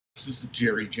This is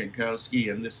Jerry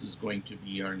Jankowski, and this is going to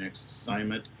be our next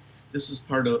assignment. This is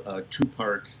part of a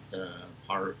two-part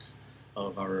part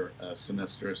of our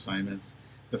semester assignments.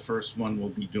 The first one we'll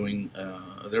be doing,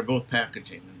 they're both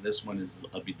packaging, and this one is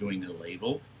I'll be doing a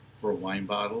label for a wine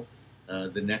bottle.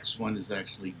 The next one is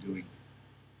actually doing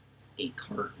a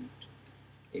carton,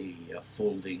 a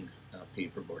folding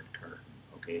paperboard carton,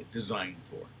 okay, designed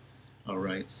for. All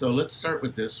right, so let's start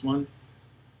with this one.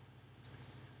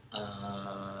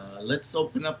 Let's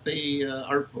open up a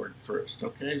artboard first,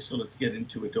 okay? So let's get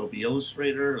into Adobe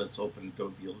Illustrator. Let's open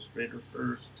Adobe Illustrator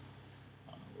first.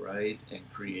 All right, and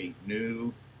create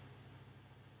new.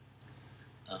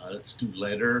 Let's do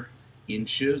letter,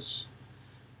 inches,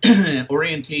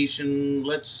 orientation.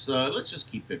 Let's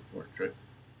just keep it portrait.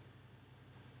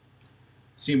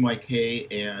 CMYK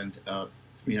and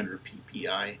 300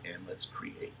 ppi, and let's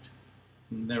create.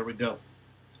 And there we go.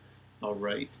 All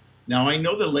right. Now I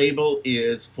know the label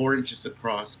is 4 inches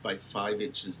across by 5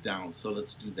 inches down, so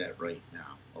let's do that right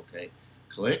now. Okay,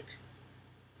 click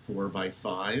 4 by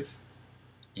 5,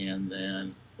 and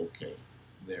then okay,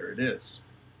 there it is.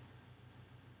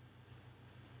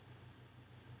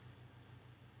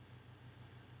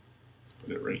 Let's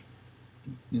put it right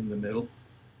in the middle.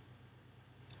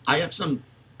 I have some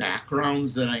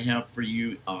backgrounds that I have for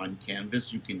you on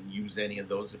Canvas. You can use any of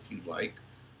those if you'd like,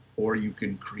 or you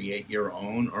can create your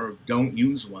own, or don't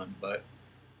use one. But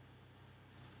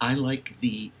I like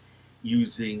the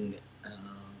using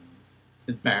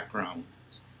the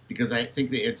backgrounds because I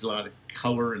think it adds a lot of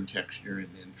color and texture and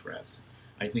interest.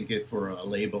 I think for a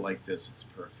label like this, it's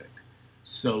perfect.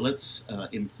 So let's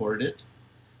import it,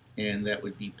 and that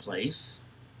would be place.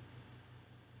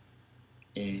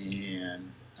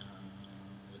 And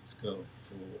let's go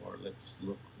for, let's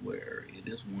look where it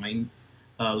is, wine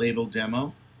label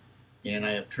demo. And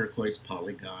I have turquoise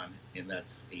polygon, and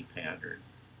that's a pattern.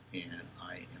 And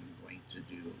I am going to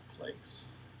do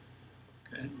place.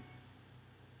 Okay.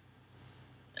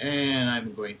 And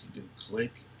I'm going to do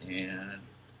click and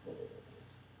hold.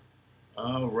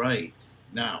 All right.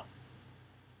 Now,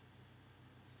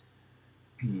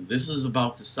 this is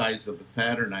about the size of the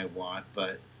pattern I want,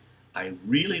 but I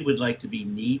really would like to be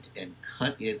neat and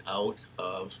cut it out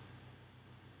of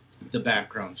the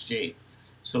background shape.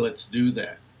 So let's do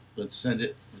that. Let's send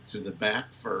it to the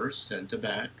back first, send to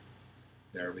back.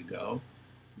 There we go.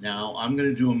 Now I'm going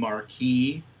to do a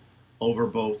marquee over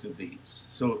both of these.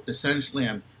 So essentially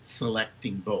I'm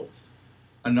selecting both.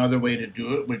 Another way to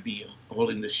do it would be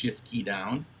holding the shift key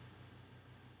down,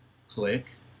 click,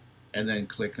 and then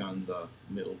click on the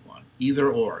middle one.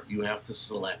 Either or, you have to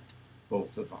select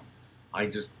both of them. I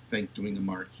just think doing a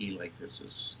marquee like this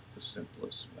is the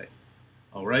simplest way.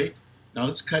 All right, now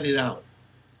let's cut it out.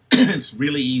 It's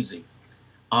really easy.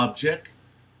 Object,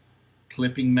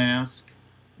 clipping mask,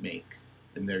 make,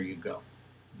 and there you go.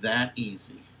 That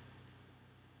easy.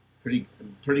 Pretty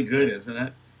good, isn't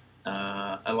it?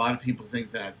 A lot of people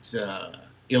think that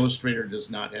Illustrator does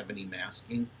not have any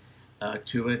masking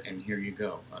to it, and here you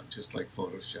go, just like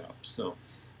Photoshop. So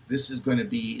this is going to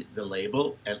be the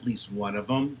label, at least one of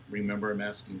them. Remember, I'm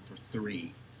asking for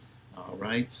 3. All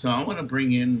right, so I want to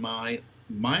bring in my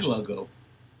logo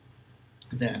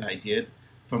that I did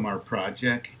from our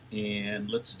project, and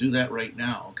let's do that right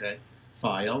now. Okay,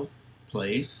 file,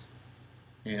 place,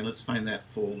 and let's find that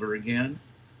folder again.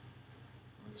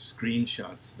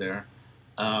 Screenshots there.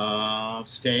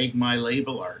 Stag my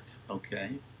label art.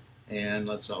 Okay, and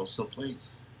let's also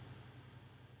place.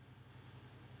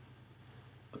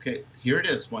 Okay, here it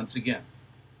is once again.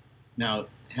 Now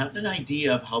have an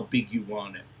idea of how big you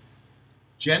want it.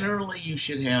 Generally, you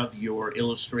should have your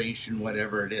illustration,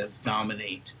 whatever it is,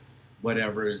 dominate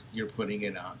whatever you're putting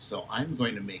it on. So I'm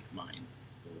going to make mine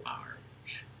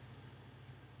large.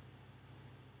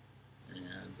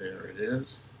 And there it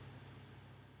is.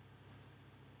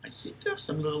 I seem to have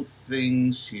some little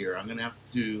things here. I'm going to have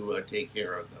to take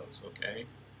care of those, okay?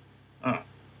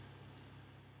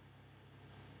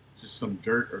 Just some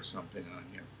dirt or something on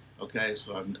here. Okay,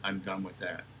 so I'm done with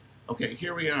that. Okay,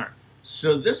 here we are.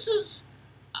 So this is,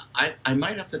 I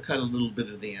might have to cut a little bit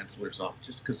of the antlers off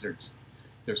just because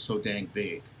they're so dang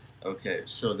big. Okay,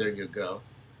 so there you go.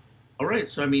 All right,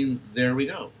 so I mean, there we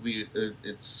go.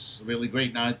 It's really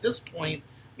great. Now at this point,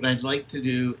 what I'd like to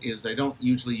do is I don't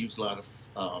usually use a lot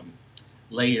of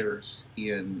layers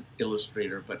in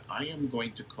Illustrator, but I am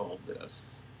going to call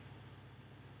this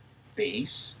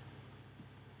base.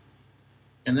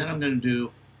 And then I'm going to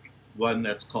do one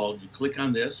that's called, you click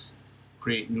on this,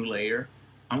 create new layer.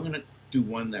 I'm going to do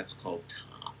one that's called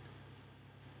top,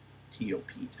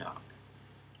 T-O-P, top.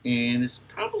 And it's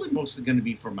probably mostly going to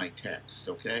be for my text,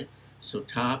 okay? So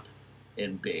top,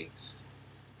 and base.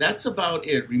 That's about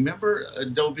it. Remember,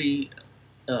 Adobe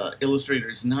Illustrator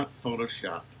is not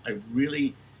Photoshop. I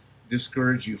really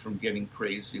discourage you from getting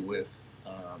crazy with,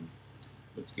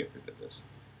 let's get rid of this,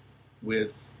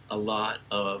 with a lot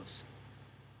of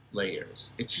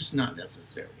layers. It's just not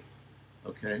necessary.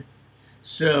 Okay?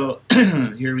 So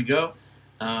here we go.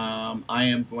 I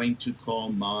am going to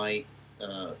call my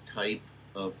type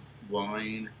of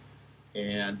wine,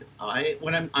 and I'm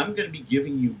going to be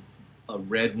giving you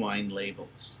red wine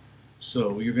labels.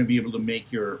 So you're going to be able to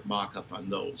make your mock-up on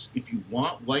those. If you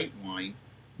want white wine,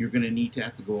 you're going to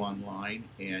have to go online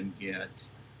and get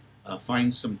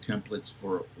find some templates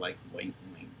for like white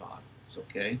wine bottles.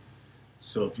 Okay,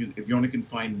 so if you only can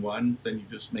find one, then you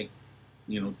just make,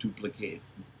 duplicate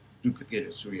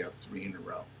it so you have 3 in a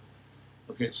row.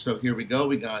 Okay, so here we go.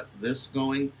 We got this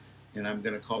going, and I'm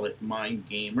going to call it Mind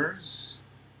Gamers.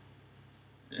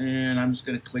 And I'm just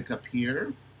going to click up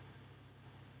here,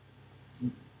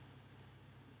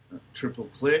 triple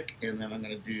click, and then I'm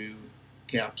going to do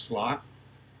caps lock,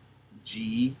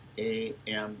 Gamers,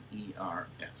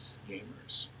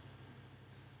 Gamers.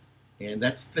 And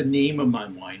that's the name of my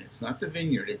wine. It's not the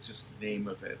vineyard, it's just the name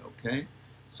of it, okay?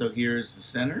 So here's the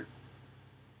center.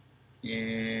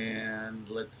 And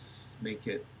let's make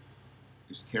it,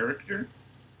 here's character.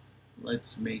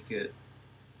 Let's make it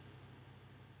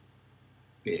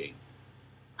big.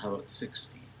 How about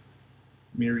 60?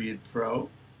 Myriad Pro.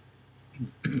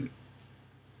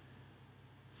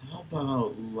 How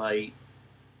about light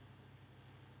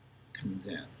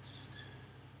condensed?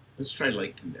 Let's try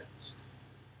light condensed.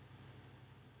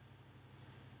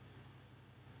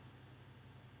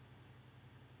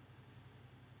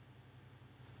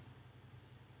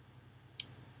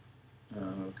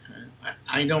 Okay,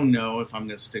 I don't know if I'm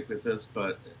going to stick with this,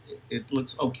 but it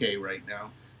looks okay right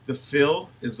now. The fill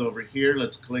is over here.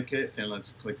 Let's click it, and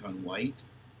let's click on white.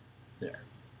 There.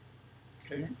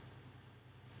 Okay.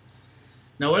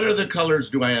 Now, what other colors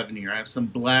do I have in here? I have some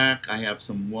black, I have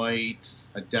some white,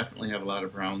 I definitely have a lot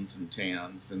of browns and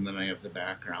tans, and then I have the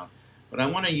background. But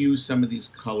I want to use some of these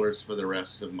colors for the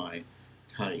rest of my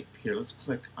type. Here, let's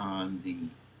click on the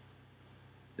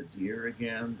deer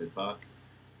again, the buck.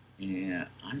 And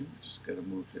I'm just going to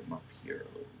move him up here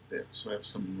a little bit so I have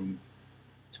some room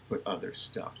to put other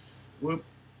stuff. Whoop,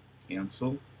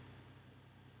 cancel.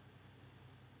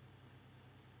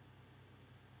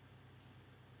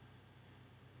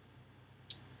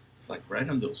 It's like right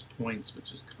on those points,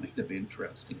 which is kind of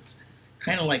interesting. It's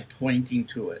kind of like pointing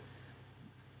to it.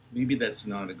 Maybe that's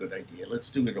not a good idea. Let's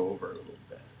do it over a little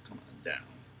bit. Come on down.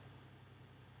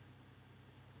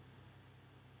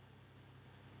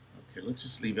 Okay, let's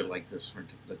just leave it like this for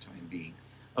the time being.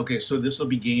 Okay, so this will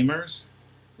be gamers.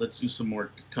 Let's do some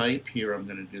more type. Here, I'm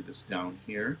going to do this down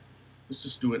here. Let's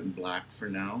just do it in black for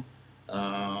now.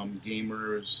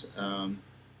 Gamers.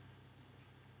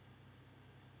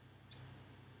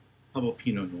 How about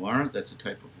Pinot Noir? That's a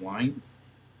type of wine.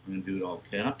 I'm going to do it all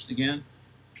caps again.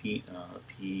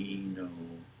 Pinot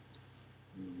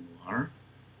Noir.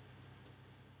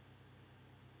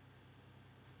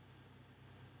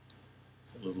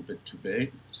 It's a little bit too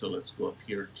big, so let's go up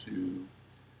here to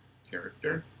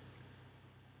character.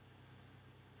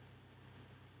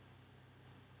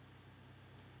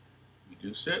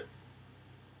 Reduce it.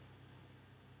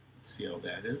 Let's see how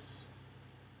that is.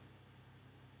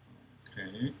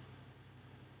 Okay.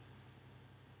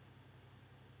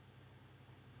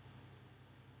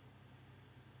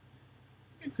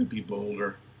 It could be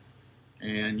bolder.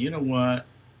 And you know what?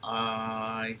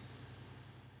 I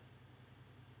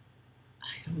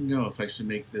don't know if I should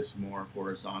make this more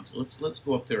horizontal. Let's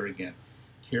go up there again.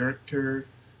 Character.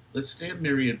 Let's stay at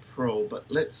Myriad Pro, but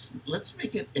let's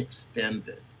make it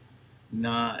extended,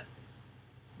 not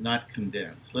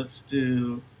condensed. Let's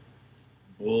do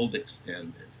bold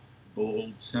extended,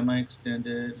 bold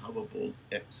semi-extended. How about bold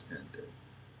extended?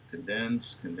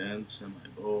 Condensed,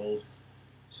 semi-bold,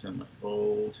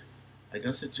 semi-bold. I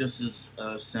guess it just is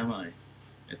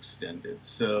semi-extended.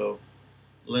 So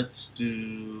let's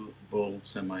do bold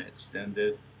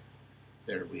semi-extended.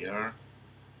 There we are.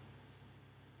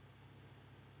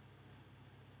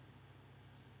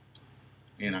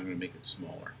 And I'm going to make it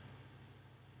smaller.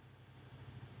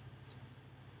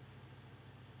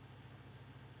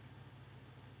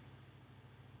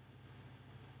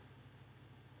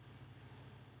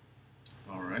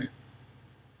 All right.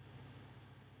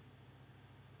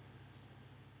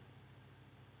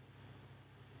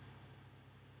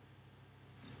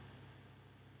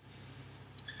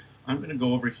 I'm going to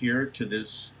go over here to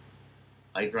this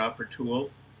eyedropper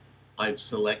tool. I've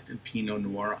selected Pinot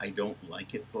Noir. I don't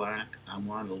like it black. I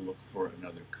want to look for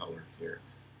another color here.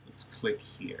 Let's click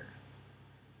here.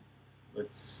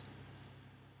 Let's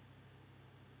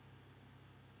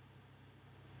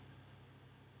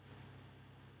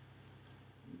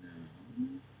no,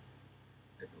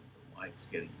 I don't know why it's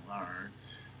getting large.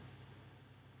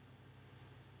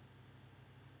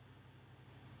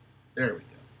 There we go.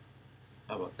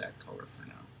 How about that color for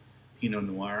now? Pinot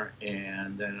Noir,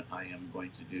 and then I am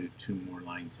going to do 2 more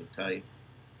lines of type.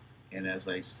 And as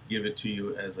I give it to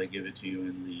you,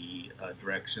 in the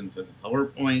directions of the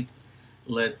PowerPoint,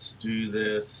 let's do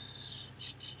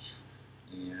this,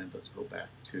 and let's go back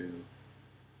to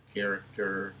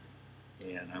character,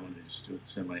 and I'm going to just do it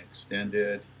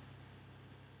semi-extended.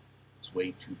 It's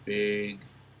way too big.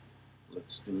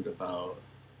 Let's do it about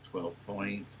 12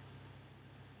 point.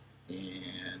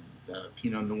 And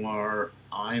Pinot Noir,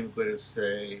 I'm going to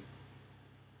say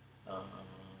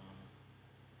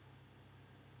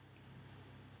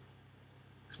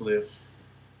Cliff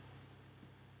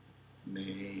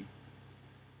May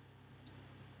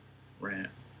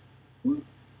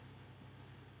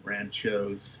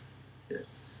Ranchos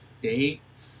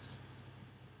Estates,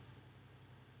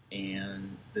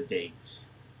 and the date.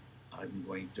 I'm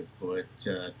going to put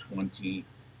 20,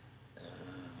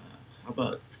 how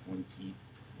about 2020,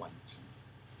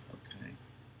 okay,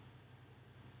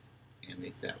 and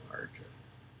make that larger.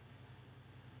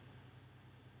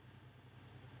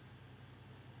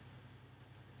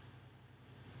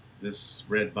 This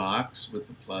red box with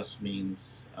the plus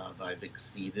means I've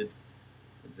exceeded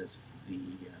the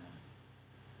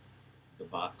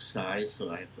box size, so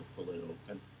I have to pull it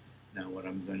open. Now what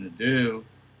I'm going to do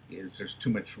is, there's too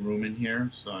much room in here,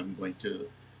 so I'm going to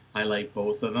highlight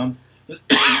both of them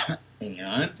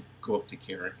and go up to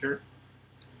character.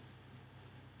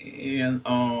 And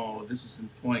oh, this is in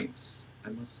points.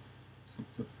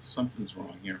 Something's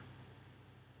wrong here.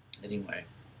 Anyway,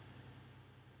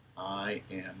 I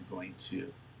am going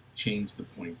to change the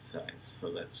point size,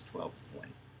 so that's 12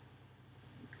 point.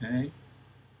 Okay.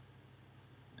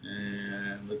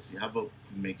 And let's see, how about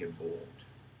we make it bold?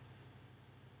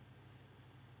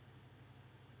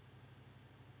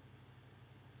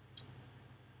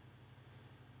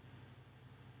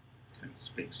 Kind of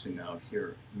spacing out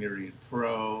here, Myriad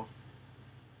Pro.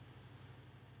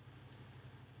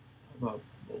 How about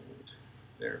bold?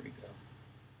 There we go.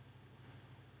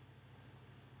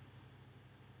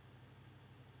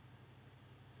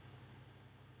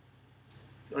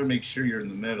 You want to make sure you're in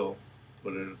the middle.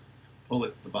 Pull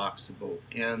it the box to both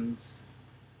ends.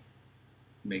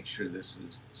 Make sure this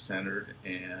is centered,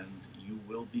 and you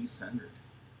will be centered.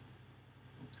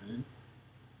 Okay.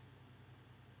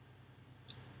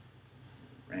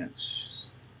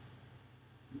 Ranch.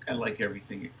 I think I like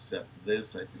everything except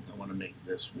this. I think I want to make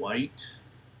this white.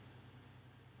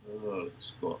 Oh,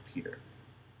 let's go up here.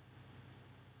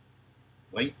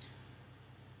 White.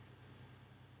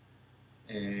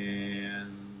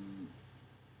 And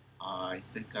I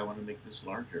think I want to make this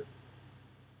larger.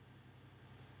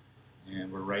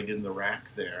 And we're right in the rack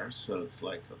there, so it's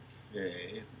like,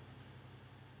 okay,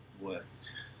 what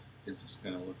is this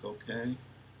going to look okay?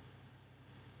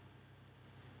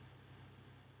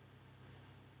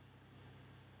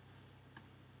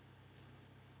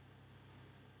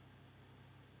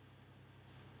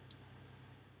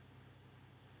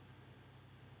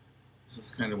 This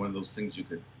is kind of one of those things you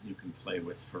can play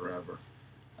with forever.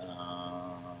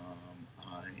 I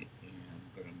am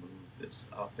going to move this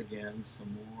up again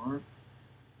some more.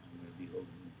 I'm going to be able to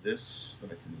move this so I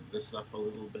can move this up a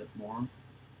little bit more. And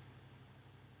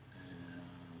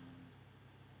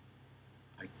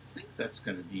I think that's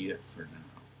going to be it for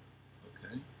now.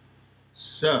 Okay.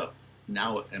 So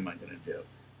now what am I going to do?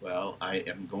 Well, I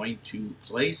am going to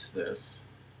place this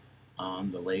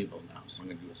on the label now. So I'm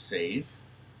going to do a save.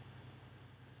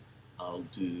 I'll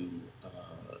do,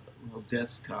 well,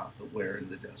 desktop, but where in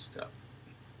the desktop?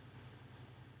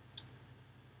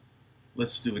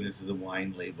 Let's do it into the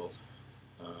wine label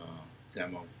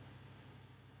demo.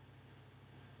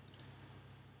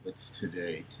 What's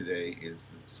today? Today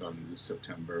is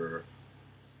September,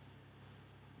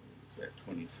 is that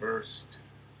 21st?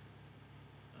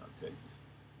 Okay,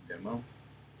 demo.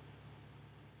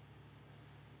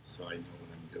 So I know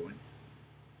what I'm doing.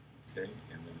 Okay,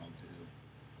 and then I'll do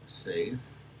a save,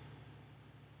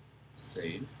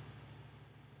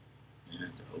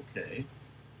 and okay.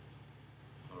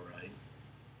 All right.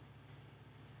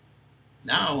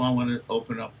 Now I want to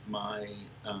open up my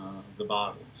the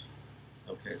bottles.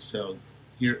 Okay, so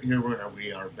here where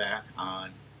we are back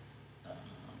on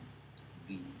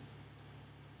the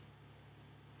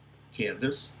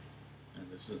canvas,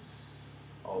 and this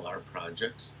is all our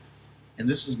projects, and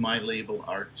this is my label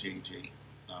Art JJ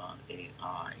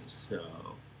AI. So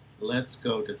let's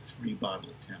go to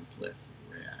 3-bottle template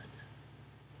red.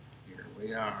 Here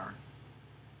we are.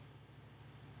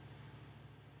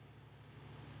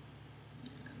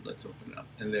 And let's open it up.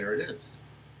 And there it is.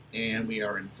 And we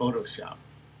are in Photoshop.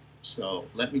 So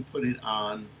let me put it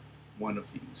on one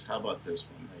of these. How about this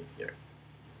one right here?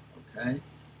 Okay.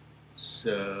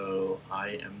 So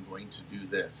I am going to do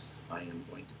this. I am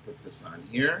going to put this on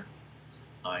here.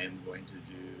 I am going to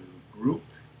do group.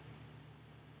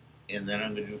 And then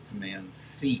I'm going to do Command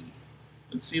C.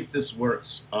 Let's see if this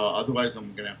works. Otherwise,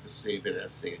 I'm going to have to save it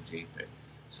as, say, a JPEG.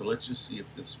 So let's just see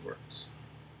if this works.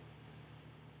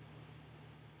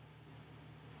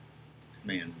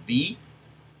 Command V.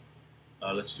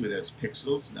 Let's do it as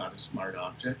pixels, not a smart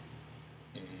object.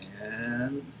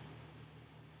 And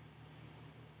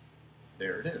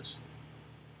there it is.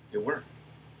 It worked.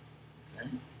 Okay.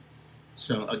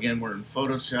 So again, we're in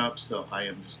Photoshop, so I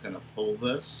am just going to pull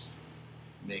this,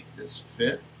 make this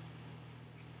fit.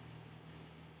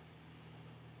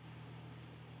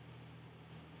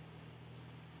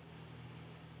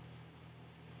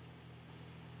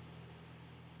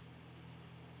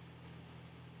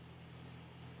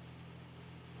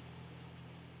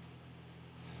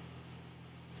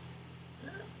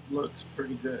 Looks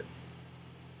pretty good.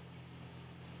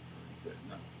 Pretty good.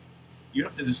 Now, you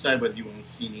have to decide whether you want to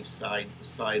see any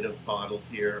side of bottle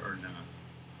here or not.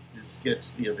 This gets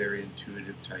to be a very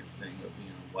intuitive type thing of, you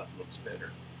know, what looks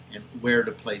better and where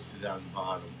to place it on the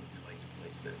bottom. Would you like to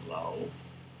place it low?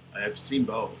 I've seen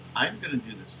both. I'm going to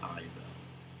do this high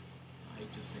though. I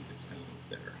just think it's going to look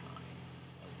better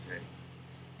high. Okay.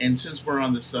 And since we're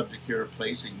on the subject here of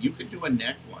placing, you could do a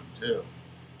neck one too.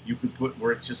 You could put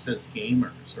where it just says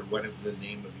gamers or whatever the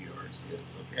name of yours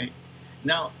is, okay?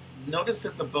 Now, notice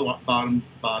that the bottom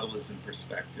bottle is in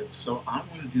perspective, so I'm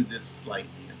going to do this slightly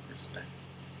in perspective.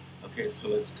 Okay, so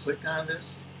let's click on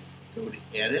this, go to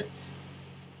Edit,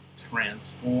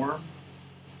 Transform,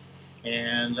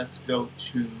 and let's go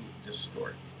to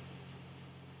Distort.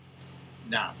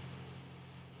 Now,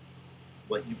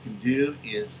 what you can do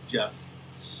is just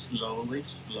slowly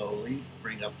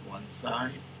bring up one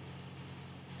side,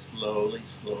 slowly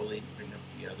bring up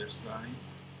the other side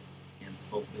and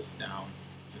pull this down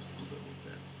just a little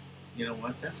bit. You know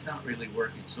what? That's not really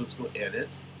working. So let's go Edit,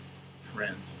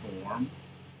 Transform.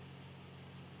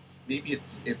 Maybe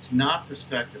it's not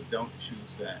perspective. Don't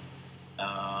choose that.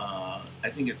 I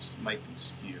think it might be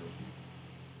skew.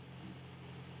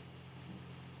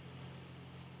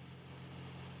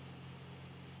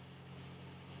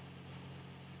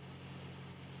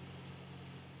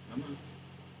 Come on.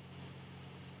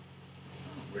 It's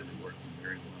not really working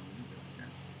very well either.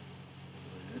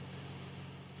 Here.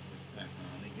 Click back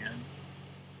on again.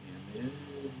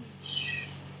 Image.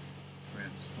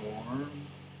 Transform.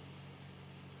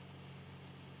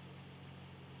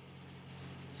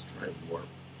 Let's try warp.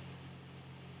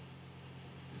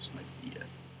 This might be it.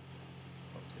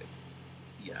 Okay.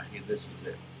 Yeah, here, this is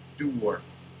it. Do warp.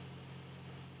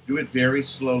 Do it very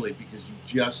slowly because you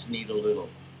just need a little.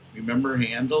 Remember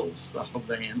handles? All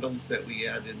the handles that we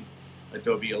had in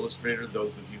Adobe Illustrator,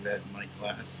 those of you who had in my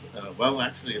class. Well,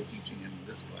 actually, I'm teaching in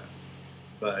this class.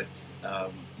 But,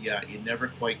 yeah, it never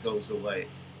quite goes away.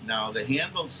 Now, the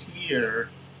handles here,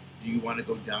 do you want to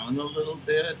go down a little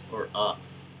bit or up?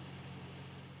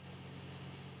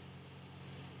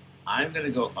 I'm going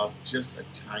to go up just a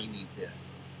tiny bit.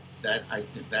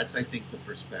 That's I think the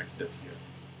perspective here.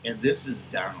 And this is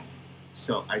down.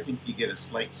 So I think you get a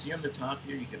slight, see on the top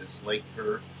here, you get a slight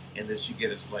curve, and this you get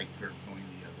a slight curve going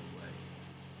the other way.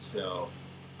 So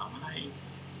I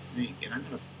think, and I'm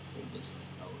going to pull this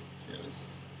out just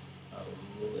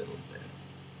a little bit.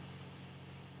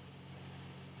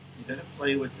 You got to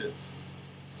play with this.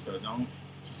 So don't,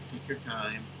 just take your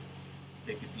time,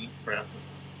 take a deep breath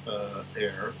of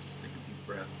air, just take a deep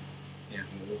breath and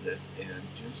hold it and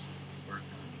just work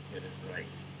on it, get it right.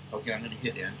 Okay, I'm going to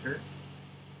hit enter.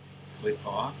 Click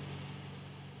off.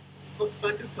 This looks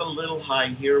like it's a little high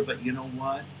here, but you know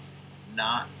what?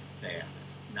 Not bad.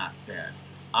 Not bad.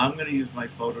 I'm going to use my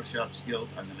Photoshop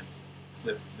skills. I'm going to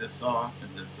clip this off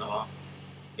and this off.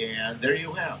 And there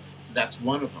you have. That's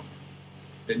one of them.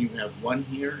 Then you have one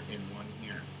here and one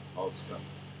here also.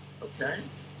 Okay?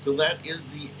 So that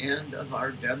is the end of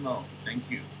our demo.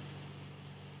 Thank you.